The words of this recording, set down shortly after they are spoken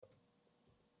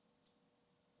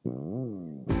This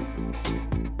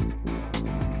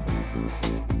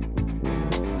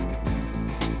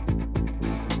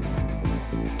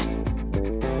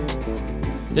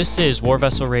is War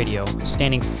Vessel Radio,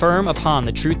 standing firm upon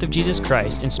the truth of Jesus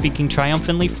Christ and speaking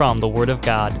triumphantly from the Word of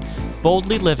God,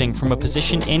 boldly living from a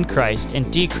position in Christ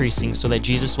and decreasing so that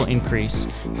Jesus will increase,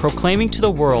 proclaiming to the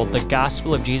world the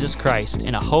gospel of Jesus Christ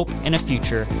and a hope and a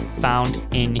future found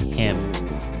in Him.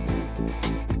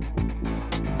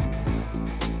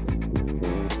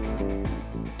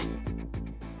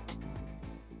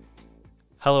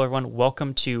 Hello everyone,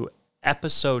 welcome to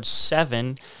episode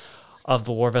 7 of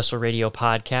the War Vessel Radio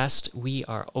podcast. We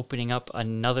are opening up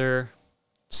another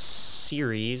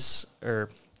series, or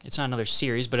it's not another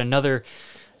series, but another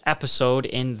episode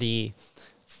in the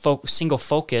single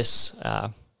focus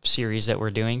series that we're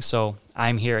doing. So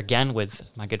I'm here again with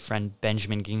my good friend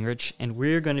Benjamin Gingerich, and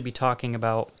we're going to be talking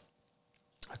about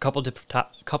a couple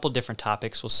different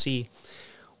topics. We'll see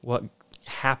what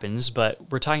happens,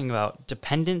 but we're talking about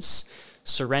dependence,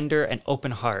 surrender, and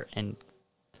open heart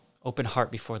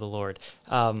before the Lord.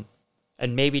 And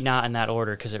maybe not in that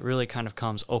order, because it really kind of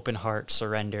comes open heart,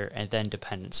 surrender, and then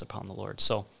dependence upon the Lord.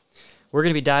 So we're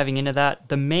going to be diving into that.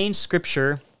 The main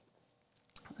scripture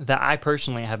that I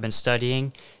personally have been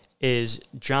studying is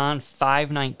John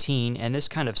 5:19, and this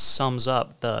kind of sums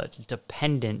up the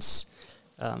dependence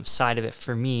side of it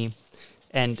for me.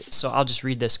 And so I'll just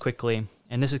read this quickly,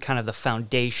 and this is kind of the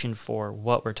foundation for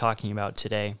what we're talking about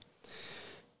today.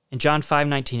 In John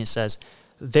 5:19 it says,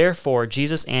 "Therefore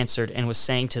Jesus answered and was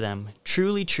saying to them,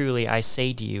 Truly, truly, I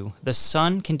say to you, the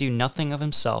Son can do nothing of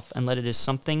himself, unless it is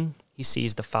something he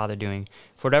sees the Father doing.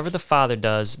 For whatever the Father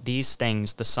does, these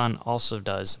things the Son also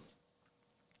does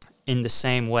in the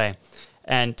same way."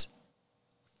 And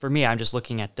for me, I'm just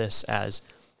looking at this as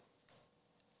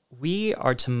we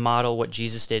are to model what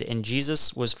Jesus did, and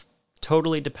Jesus was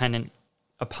totally dependent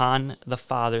upon the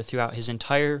Father throughout his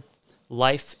entire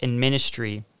life and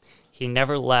ministry. He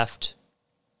never left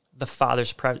the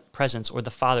Father's presence or the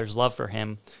Father's love for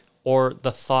him or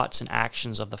the thoughts and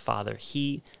actions of the Father.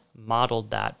 He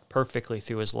modeled that perfectly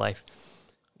through his life,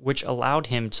 which allowed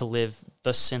him to live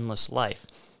the sinless life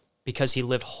because he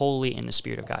lived wholly in the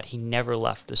Spirit of God. He never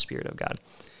left the Spirit of God.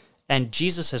 And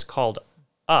Jesus has called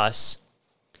us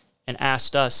and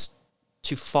asked us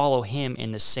to follow him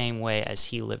in the same way as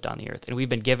he lived on the earth. And we've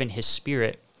been given his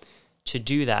Spirit to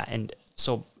do that. And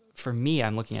so for me,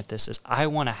 I'm looking at this as I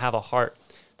want to have a heart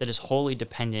that is wholly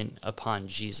dependent upon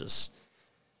Jesus.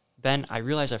 Ben, I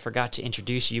realize I forgot to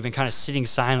introduce you. You've been kind of sitting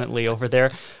silently over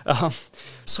there.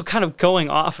 So kind of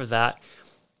going off of that,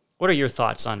 what are your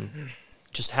thoughts on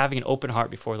just having an open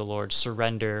heart before the Lord,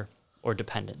 surrender or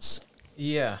dependence?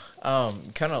 Yeah,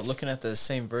 kind of looking at the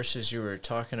same verses you were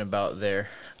talking about there.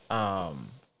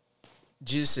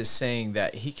 Jesus is saying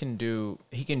that he can do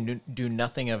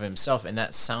nothing of himself, and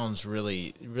that sounds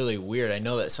really, really weird. I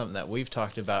know that's something that we've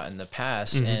talked about in the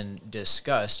past and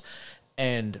discussed,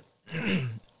 and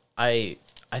I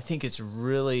think it's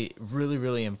really, really,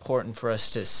 really important for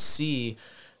us to see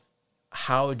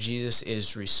how Jesus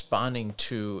is responding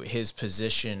to his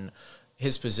position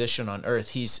on earth.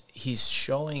 He's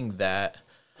showing that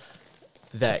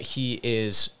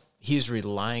he's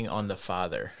relying on the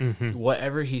Father.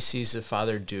 Whatever he sees the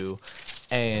Father do,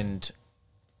 and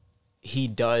he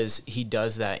does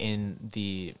that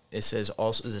it says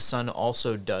also the Son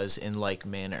also does in like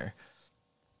manner.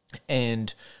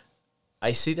 And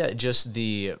I see that just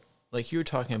like you were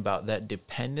talking about, that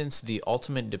dependence, the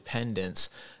ultimate dependence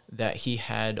that he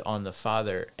had on the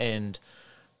Father, and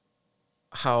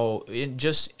how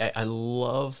I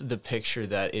love the picture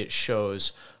that it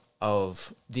shows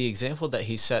of the example that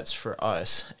he sets for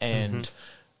us. And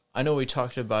I know we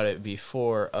talked about it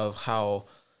before of how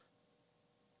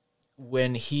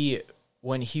when he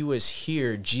was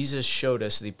here, Jesus showed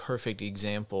us the perfect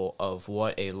example of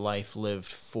what a life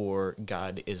lived for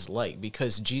God is like,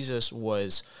 because Jesus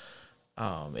was,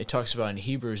 it talks about in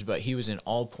Hebrews, but he was in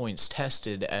all points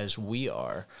tested as we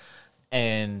are.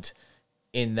 And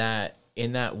in that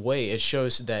way, it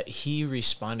shows that he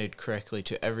responded correctly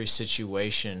to every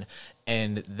situation,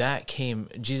 and that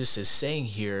Jesus is saying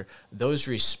here, those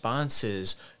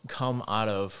responses come out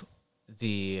of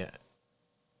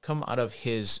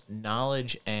his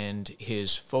knowledge and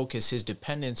his focus, his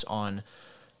dependence on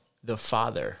the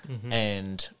Father.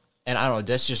 And I don't know,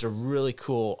 that's just a really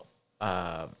cool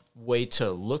way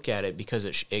to look at it, because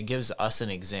it gives us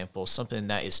an example, something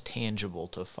that is tangible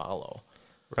to follow.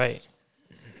 Right.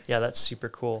 Yeah, that's super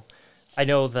cool. I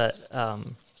know that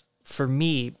for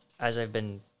me, as I've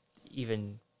been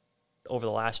even over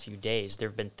the last few days, there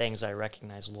have been things I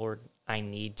recognize, Lord, I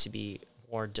need to be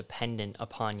more dependent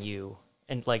upon you.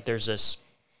 And like there's this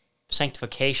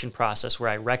sanctification process where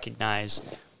I recognize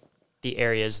the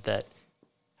areas that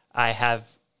I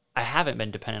haven't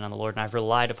been dependent on the Lord, and I've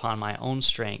relied upon my own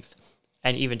strength.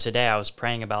 And even today, I was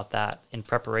praying about that in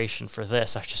preparation for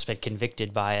this. I've just been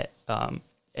convicted by it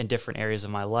in different areas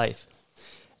of my life,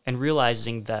 and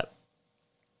realizing that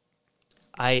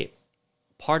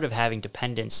part of having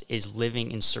dependence is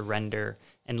living in surrender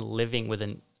and living with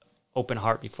an open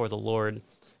heart before the Lord,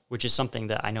 which is something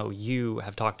that I know you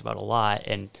have talked about a lot,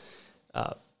 and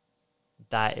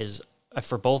that is,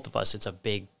 for both of us, it's a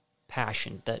big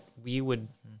passion that we'd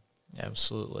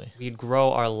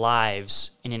grow our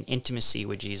lives in an intimacy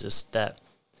with Jesus that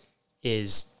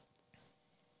is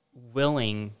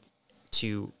willing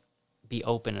to be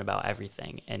open about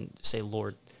everything and say,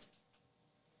 Lord,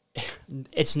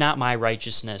 it's not my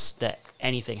righteousness that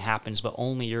anything happens, but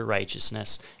only your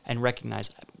righteousness, and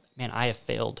recognize, man, I have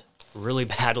failed really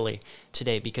badly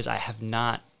today because I have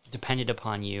not depended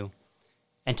upon you,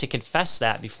 and to confess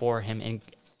that before him and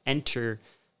enter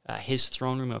his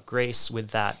throne room of grace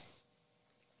with that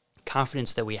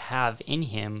confidence that we have in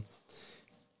him,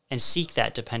 and seek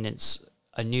that dependence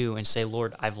anew and say,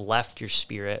 Lord, I've left your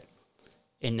spirit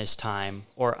in this time,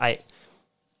 or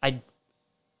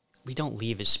we don't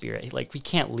leave his spirit. Like, we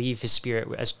can't leave his spirit.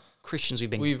 As Christians,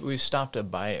 we've stopped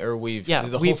abiding, or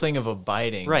the whole thing of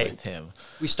abiding with him.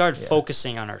 We started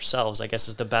focusing on ourselves, I guess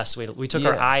is the best way we took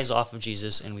our eyes off of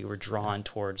Jesus, and we were drawn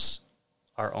towards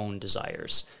our own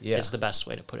desires. Is the best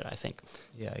way to put it, I think.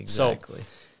 Yeah, exactly.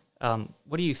 So,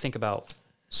 what do you think about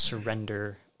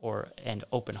surrender and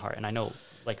open heart? And I know,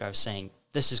 like I was saying,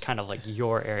 this is kind of like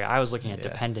your area. I was looking at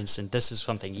dependence, and this is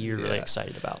something you're really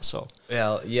excited about. So,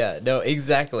 well, no,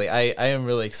 exactly. I am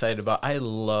really excited about. I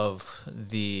love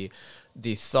the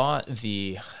thought,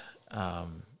 just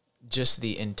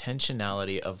the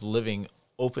intentionality of living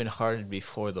open-hearted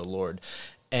before the Lord,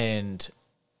 and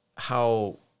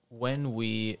how when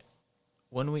we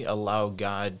allow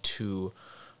God to.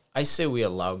 I say we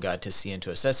allow God to see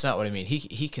into us. That's not what I mean.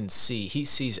 He can see. He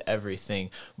sees everything.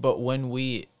 But when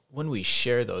we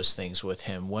share those things with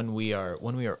him, when we are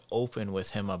open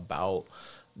with him about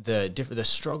the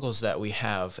struggles that we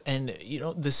have, and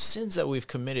the sins that we've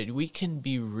committed, we can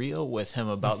be real with him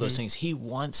about those things. He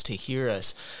wants to hear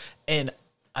us, and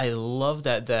I love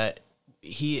that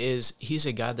he's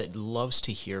a God that loves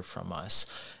to hear from us.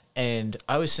 And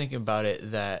I was thinking about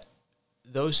it, that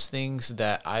those things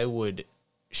that I would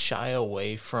shy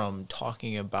away from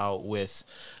talking about with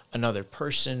another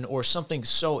person, or something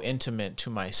so intimate to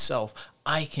myself,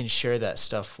 I can share that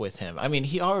stuff with him. I mean,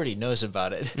 he already knows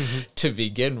about it to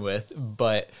begin with,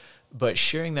 but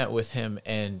sharing that with him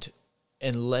and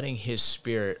letting his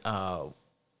spirit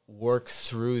work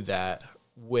through that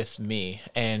with me,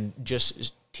 and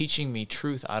just teaching me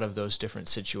truth out of those different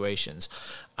situations.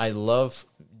 I love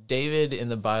David in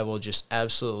the Bible. Just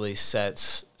absolutely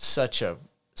sets such a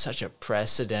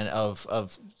precedent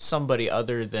of somebody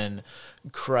other than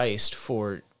Christ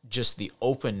for just the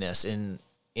openness in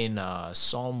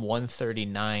Psalm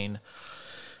 139.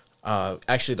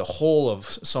 Actually, the whole of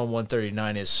Psalm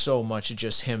 139 is so much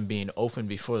just him being open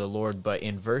before the Lord. But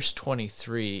in verse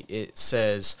 23, it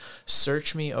says,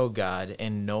 "Search me, O God,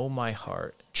 and know my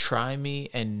heart. Try me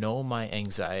and know my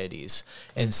anxieties,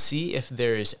 and see if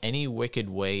there is any wicked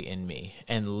way in me,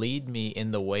 and lead me in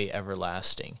the way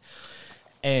everlasting."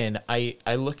 And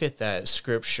I look at that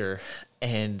scripture,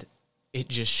 and it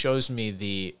just shows me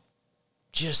the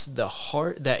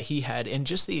heart that he had, and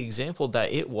just the example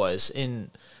that it was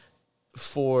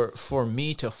for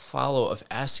me to follow, of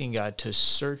asking God to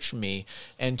search me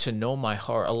and to know my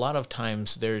heart. A lot of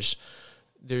times there's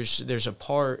a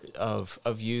part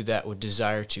of you that would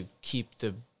desire to keep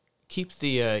the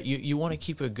you want to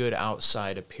keep a good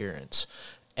outside appearance.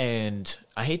 And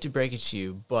I hate to break it to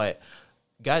you, but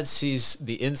God sees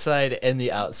the inside and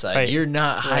the outside. Right. You're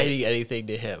not hiding anything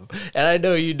to him. And I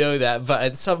know you know that, but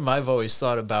it's something I've always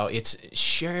thought about. It's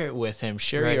share it with him.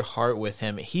 Share your heart with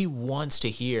him. He wants to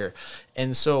hear.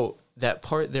 And so that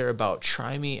part there about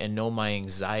try me and know my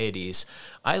anxieties,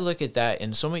 I look at that,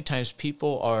 and so many times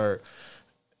people are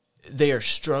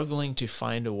struggling to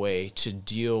find a way to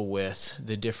deal with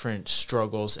the different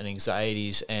struggles and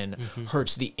anxieties and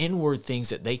hurts, the inward things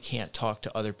that they can't talk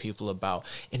to other people about.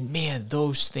 And man,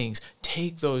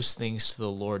 take those things to the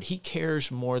Lord. He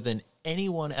cares more than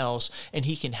anyone else, and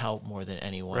he can help more than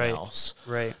anyone else.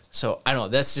 Right. So I don't know,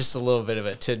 that's just a little bit of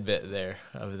a tidbit there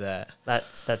of that.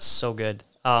 That's so good.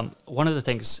 One of the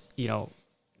things,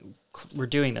 we're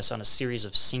doing this on a series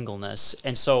of singleness,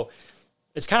 and so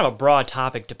it's kind of a broad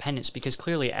topic, dependence, because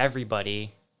clearly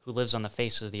everybody who lives on the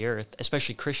face of the earth,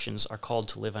 especially Christians, are called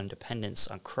to live on dependence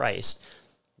on Christ,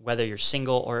 whether you're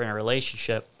single or in a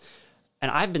relationship.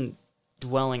 And I've been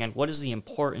dwelling on what is the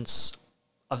importance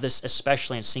of this,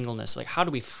 especially in singleness. Like, how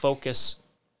do we focus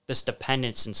this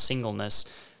dependence in singleness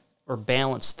or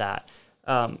balance that?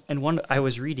 And one I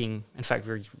was reading, in fact,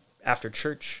 after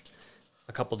church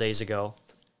a couple days ago,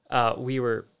 we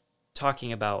were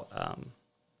talking about,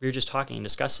 we were just talking and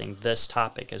discussing this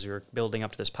topic as we were building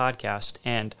up to this podcast,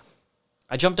 and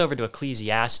I jumped over to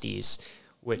Ecclesiastes,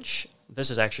 which this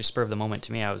is actually spur of the moment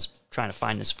to me. I was trying to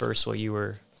find this verse while you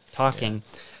were talking.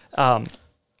 Yeah.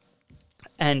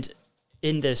 And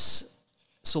in this,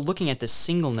 so looking at this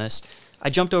singleness, I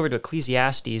jumped over to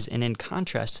Ecclesiastes, and in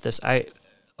contrast to this,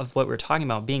 of what we're talking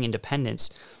about, being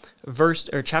independence,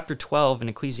 chapter 12 in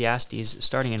Ecclesiastes,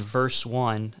 starting in verse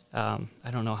 1. I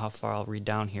don't know how far I'll read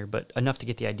down here, but enough to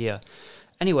get the idea.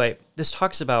 Anyway, this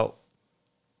talks about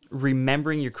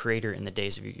remembering your Creator in the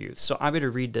days of your youth. So I'm going to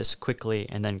read this quickly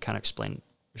and then kind of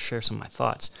share some of my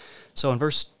thoughts. So in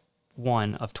verse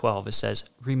 1 of 12, it says,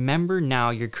 "Remember now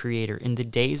your Creator in the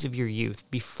days of your youth,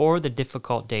 before the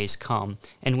difficult days come,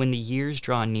 and when the years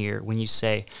draw near, when you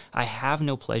say, 'I have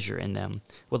no pleasure in them.'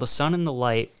 Well, the sun and the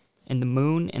light, and the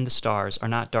moon and the stars are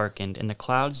not darkened, and the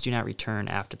clouds do not return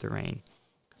after the rain."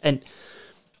 And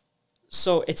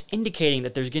so it's indicating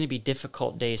that there's going to be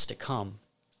difficult days to come.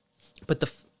 But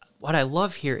what I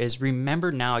love here is,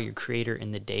 remember now your Creator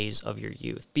in the days of your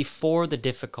youth, before the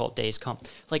difficult days come.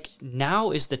 Like, now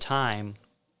is the time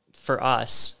for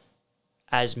us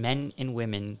as men and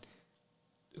women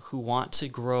who want to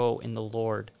grow in the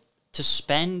Lord to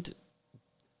spend.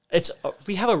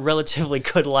 We have a relatively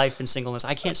good life in singleness.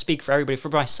 I can't speak for everybody. For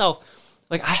myself,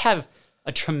 like, I have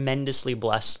a tremendously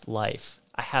blessed life.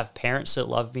 I have parents that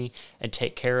love me and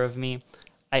take care of me.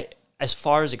 As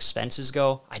far as expenses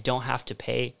go, I don't have to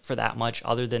pay for that much,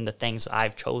 other than the things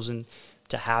I've chosen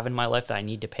to have in my life that I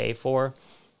need to pay for,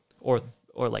 or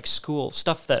like school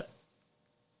stuff that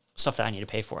I need to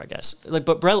pay for, I guess. Like,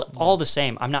 but all the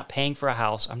same, I'm not paying for a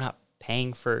house. I'm not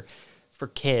paying for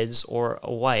kids or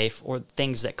a wife or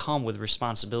things that come with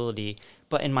responsibility.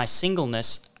 But in my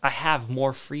singleness, I have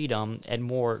more freedom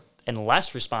and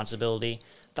less responsibility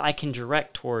that I can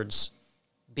direct towards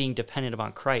being dependent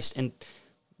upon Christ and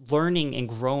learning and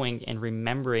growing and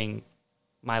remembering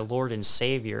my Lord and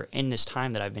Savior in this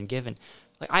time that I've been given.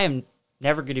 Like, I am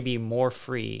never going to be more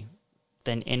free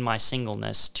than in my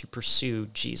singleness to pursue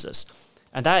Jesus.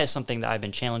 And that is something that I've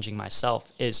been challenging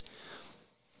myself, is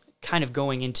kind of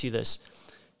going into this,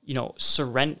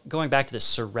 going back to this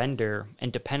surrender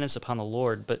and dependence upon the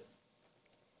Lord, but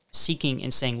seeking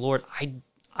and saying, Lord,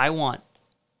 I want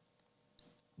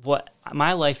what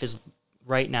my life is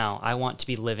right now. I want to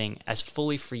be living as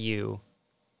fully for you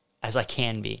as I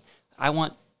can be. I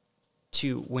want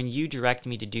to, when you direct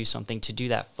me to do something, to do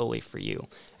that fully for you.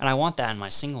 And I want that in my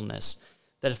singleness,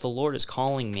 that if the Lord is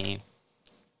calling me,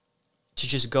 to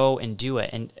just go and do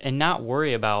it and not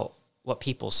worry about what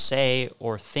people say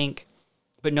or think,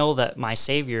 but know that my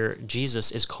Savior,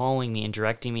 Jesus, is calling me and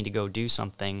directing me to go do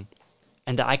something,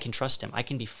 and that I can trust Him. I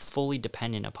can be fully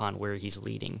dependent upon where He's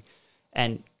leading.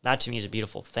 And that to me is a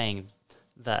beautiful thing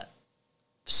that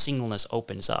singleness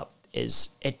opens up, is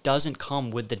it doesn't come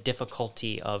with the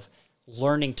difficulty of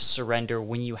learning to surrender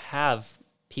when you have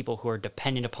people who are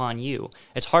dependent upon you.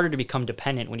 It's harder to become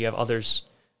dependent when you have others.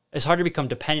 It's hard to become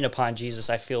dependent upon Jesus.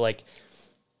 I feel like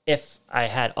if I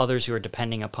had others who are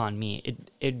depending upon me,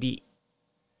 it'd be,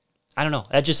 I don't know.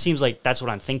 That just seems like that's what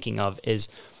I'm thinking of, is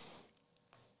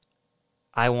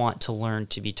I want to learn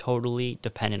to be totally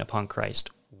dependent upon Christ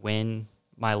when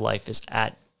my life is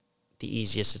at the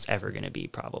easiest it's ever going to be,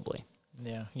 probably.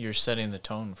 Yeah, you're setting the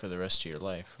tone for the rest of your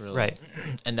life, really. Right.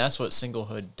 And that's what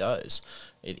singlehood does.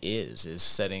 It is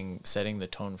setting the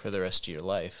tone for the rest of your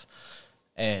life.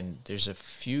 And there's a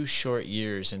few short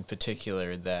years in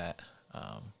particular that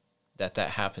that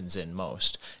happens in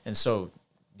most. And so,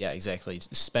 yeah, exactly.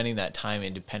 Spending that time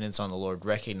in dependence on the Lord,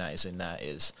 recognizing that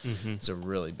is a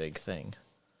really big thing.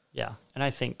 Yeah, and I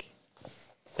think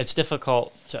it's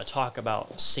difficult to talk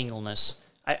about singleness.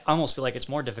 I almost feel like it's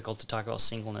more difficult to talk about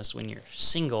singleness when you're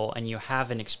single and you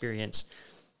have an experience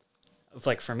of,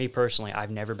 like, for me personally, I've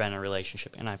never been in a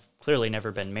relationship, and I've clearly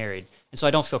never been married. And so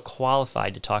I don't feel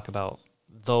qualified to talk about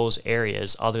those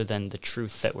areas other than the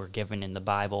truth that we're given in the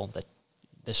Bible that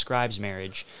describes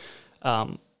marriage.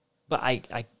 But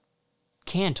I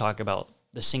can talk about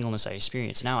the singleness I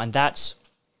experience now, and that's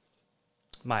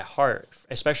my heart,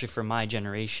 especially for my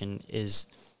generation, is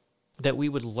that we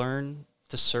would learn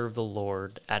to serve the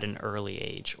Lord at an early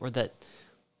age, or that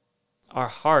our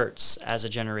hearts as a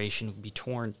generation would be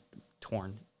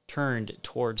turned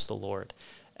towards the Lord,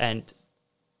 and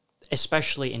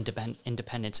especially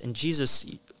independence. And Jesus,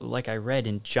 like I read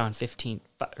in John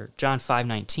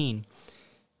 5:19,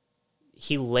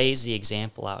 he lays the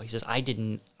example out. He says, I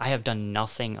have done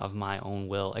nothing of my own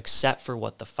will except for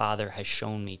what the Father has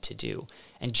shown me to do.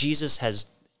 And Jesus has,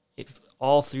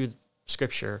 all through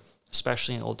Scripture,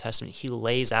 especially in the Old Testament, he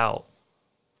lays out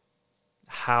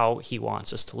how he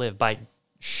wants us to live by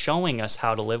showing us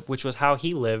how to live, which was how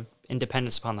he lived in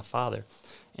dependence upon the Father.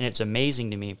 And it's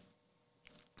amazing to me.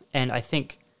 And I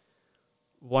think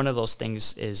one of those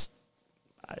things is,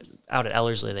 out at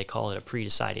Ellerslie, they call it a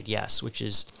pre-decided yes, which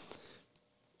is,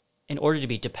 in order to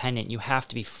be dependent, you have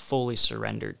to be fully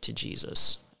surrendered to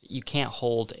Jesus. You can't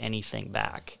hold anything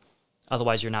back.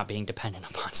 Otherwise, you're not being dependent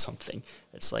upon something.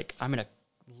 It's like, I'm going to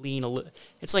lean a little.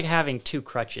 It's like having two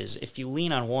crutches. If you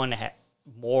lean on one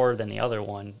more than the other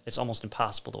one, it's almost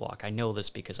impossible to walk. I know this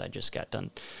because I just got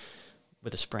done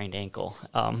with a sprained ankle.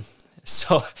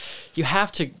 So you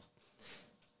have to,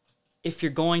 if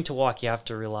you're going to walk, you have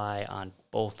to rely on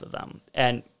both of them.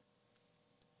 And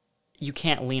you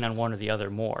can't lean on one or the other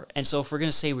more. And so if we're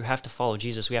going to say we have to follow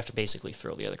Jesus, we have to basically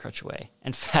throw the other crutch away.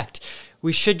 In fact,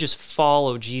 we should just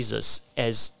follow Jesus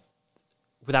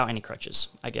without any crutches,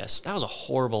 I guess. That was a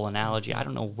horrible analogy. I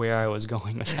don't know where I was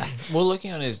going with that. Well,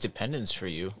 looking on his dependence for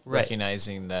you, right.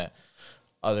 Recognizing that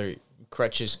other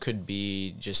crutches could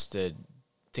be just the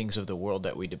things of the world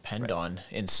that we depend right. on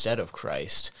instead of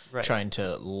Christ, right. trying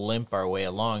to limp our way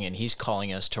along, and he's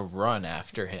calling us to run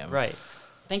after him. Right.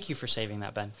 Thank you for saving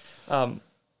that, Ben.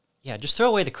 Yeah, just throw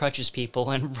away the crutches,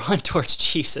 people, and run towards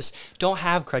Jesus. Don't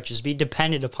have crutches. Be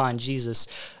dependent upon Jesus.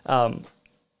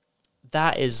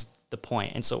 That is the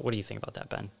point. And so what do you think about that,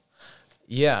 Ben?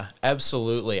 Yeah,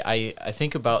 absolutely. I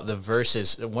think about the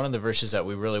verses. One of the verses that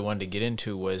we really wanted to get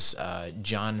into was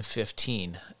John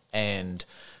 15. And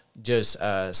just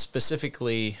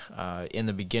specifically in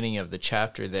the beginning of the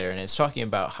chapter there. And it's talking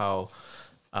about how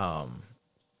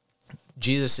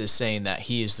Jesus is saying that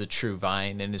he is the true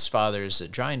vine and his father is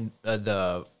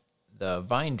the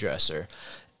vine dresser.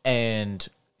 And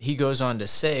he goes on to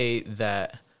say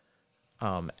that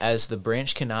as the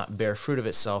branch cannot bear fruit of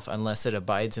itself unless it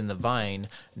abides in the vine,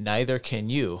 neither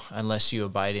can you unless you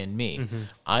abide in me. Mm-hmm.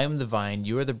 I am the vine,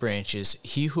 you are the branches.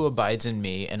 He who abides in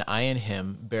me and I in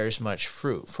him bears much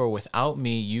fruit. For without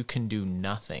me you can do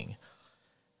nothing.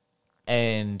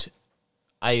 And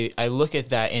I look at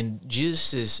that, and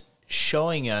Jesus is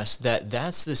showing us that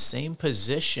that's the same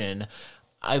position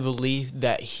I believe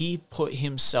that he put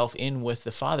himself in with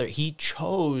the Father. He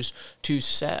chose to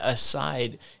set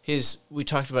aside we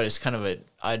talked about it's kind of an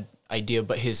odd idea,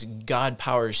 but his God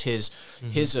powers, his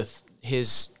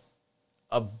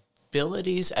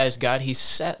abilities as God, he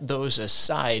set those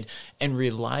aside and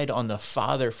relied on the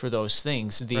Father for those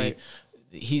things. Right.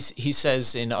 He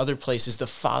says in other places, the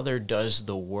Father does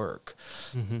the work.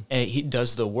 Mm-hmm. And he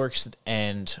does the works,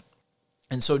 and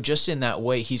so just in that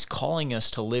way, he's calling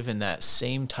us to live in that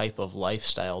same type of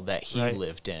lifestyle that he right.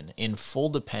 lived in full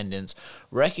dependence,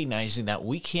 recognizing that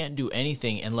we can't do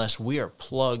anything unless we are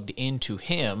plugged into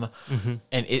him. Mm-hmm.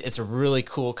 And it's a really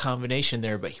cool combination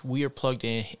there, but we are plugged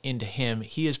into him.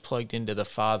 He is plugged into the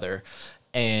Father.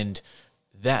 And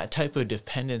that type of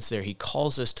dependence there, he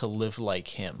calls us to live like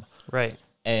him. Right.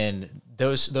 And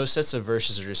those sets of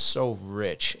verses are just so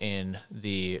rich in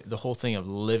the whole thing of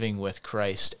living with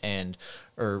Christ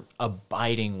or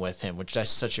abiding with him, which that's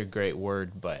such a great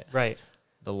word, but right.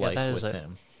 the life with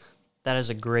him. That is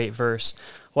a great verse.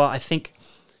 Well, I think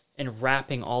in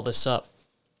wrapping all this up,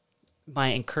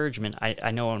 my encouragement, I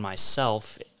know in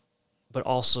myself, but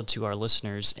also to our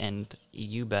listeners and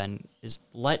you, Ben, is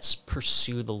let's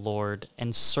pursue the Lord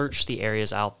and search the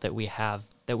areas out that we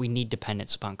need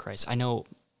dependence upon Christ. I know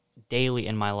daily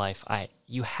in my life,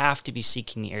 you have to be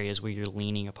seeking the areas where you're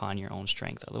leaning upon your own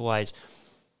strength. Otherwise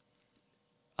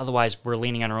we're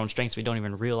leaning on our own strengths. We don't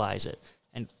even realize it.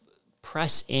 And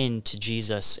press into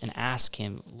Jesus and ask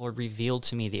him, Lord, reveal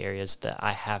to me the areas that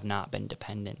I have not been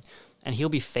dependent. And he'll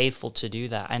be faithful to do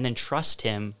that. And then trust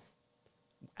him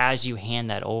as you hand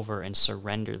that over and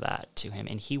surrender that to him.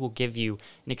 And he will give you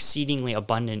an exceedingly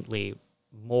abundantly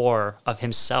more of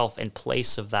himself in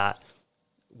place of that,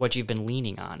 what you've been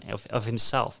leaning on, of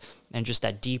himself, and just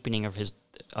that deepening of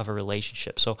a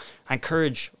relationship. So I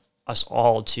encourage us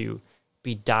all to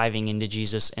be diving into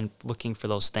Jesus and looking for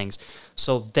those things.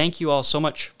 So thank you all so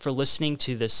much for listening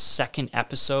to this second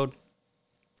episode.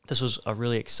 This was a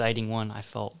really exciting one. I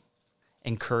felt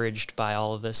encouraged by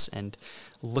all of this and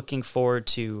looking forward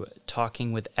to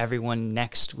talking with everyone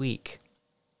next week.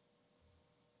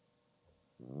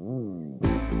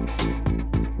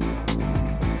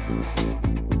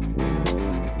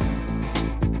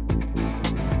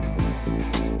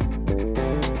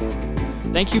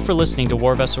 Thank you for listening to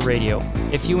War Vessel Radio.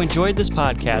 If you enjoyed this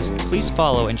podcast, please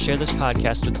follow and share this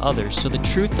podcast with others so the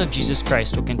truth of Jesus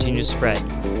Christ will continue to spread.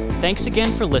 Thanks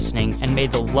again for listening, and may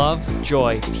the love,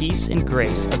 joy, peace, and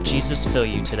grace of Jesus fill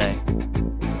you today.